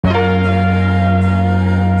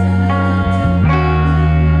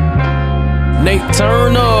Nate,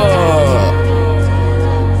 turn up.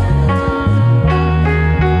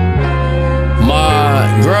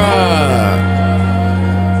 My grind.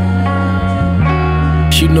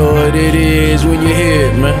 You know what it is when you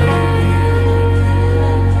hear it, man.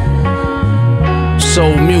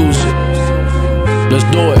 Soul music. Let's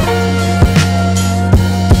do it.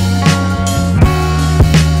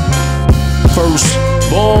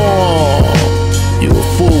 FirstBorne. You a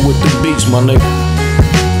fool with the beats, my nigga.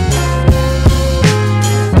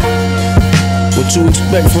 What you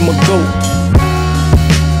expect from a goat?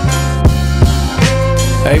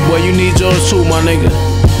 Hey boy, you need yours too, my nigga.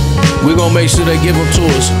 We gon' make sure they give them to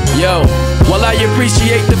us. Yo, while I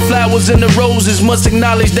appreciate the flowers and the roses, must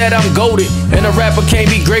acknowledge that I'm goated. And a rapper can't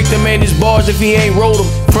be great to man his bars if he ain't wrote them.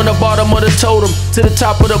 From the bottom of the totem to the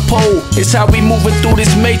top of the pole, it's how we moving through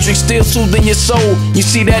this matrix, still soothing your soul. You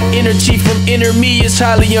see that energy from inner me is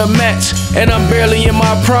highly unmatched, and I'm barely in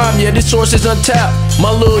my prime, yeah, this source is untapped. My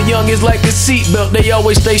little young is like a seatbelt, they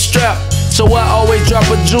always stay strapped. So I always drop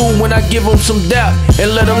a jewel when I give them some doubt,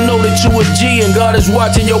 and let them know that you a G and God is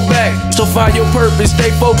watching your back. So find your purpose,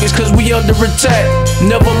 stay focused, cause we under attack.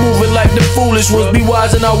 Never moving like the foolish ones, be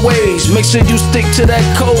wise in our ways. Make sure you stick to that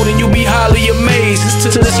code and you'll be highly amazed.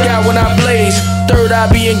 To the sky when I blaze, third eye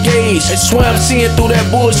be engaged. I swear I'm seeing through that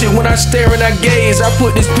bullshit when I stare and I gaze. I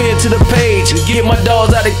put this pen to the page, get my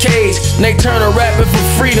dogs out of cage. Nate Turner rapping for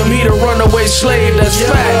freedom, he the runaway slave, that's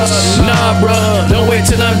facts. Nah bruh, don't wait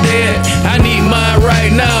till I'm dead, I need mine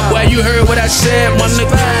right now. Boy, you heard what I said, my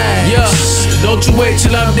nigga. Yeah, don't you wait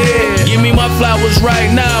till I'm dead, give me my flowers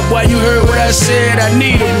right now. Boy, you heard what I said, I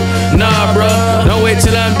need them. Nah bruh, don't wait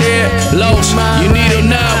till I'm dead, lost, you need them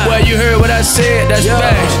now. Boy, you heard what I said, that's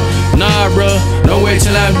facts. Nah bruh, don't wait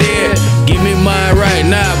till I'm dead, give me mine right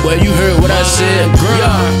now. Boy, you heard what I said,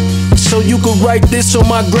 yeah. So you could write this on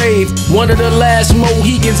my grave. One of the last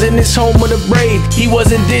Mohicans in this home of the brave. He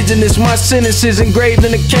was indigenous, my sentences engraved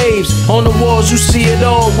in the caves. On the walls you see it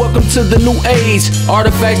all, welcome to the new age.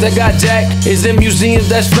 Artifacts that got jacked is in museums,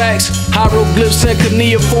 that's facts. Hieroglyphs and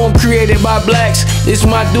cuneiform created by blacks. It's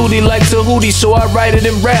my duty like Tahuti, so I write it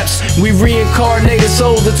in raps. We reincarnated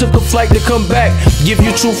souls that took a flight to come back. Give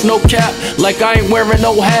you truth, no cap, like I ain't wearing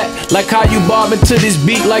no hat. Like how you bobbing to this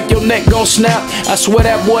beat like your neck gon' snap. I swear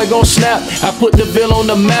that boy gon' snap. I put the Ville on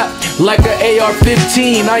the map like an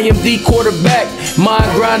AR-15. I am the quarterback, my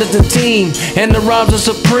grind is the team, and the rhymes are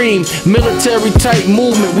supreme. Military type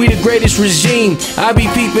movement, we the greatest regime. I be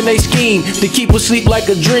peeping they scheme to keep us sleep like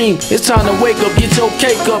a dream. It's time to wake up, get your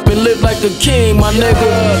cake up and live like a king, my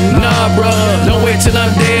nigga. Nah bruh, don't wait till I'm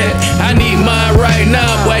dead, I need mine right now.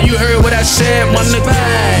 Boy, you heard what I said, my nigga.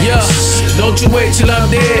 Yeah, don't you wait till I'm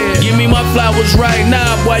dead, give me my flowers right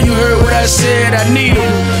now. Boy, you heard what I said, I need them.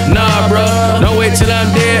 Nah bruh, don't wait till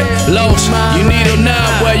I'm dead, lost, you need them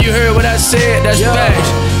now. Boy, you heard what I said, that's facts.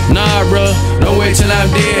 Nah bruh, don't wait till I'm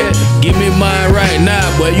dead, give me mine right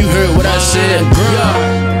now. Boy, you heard what I said,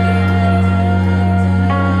 yeah.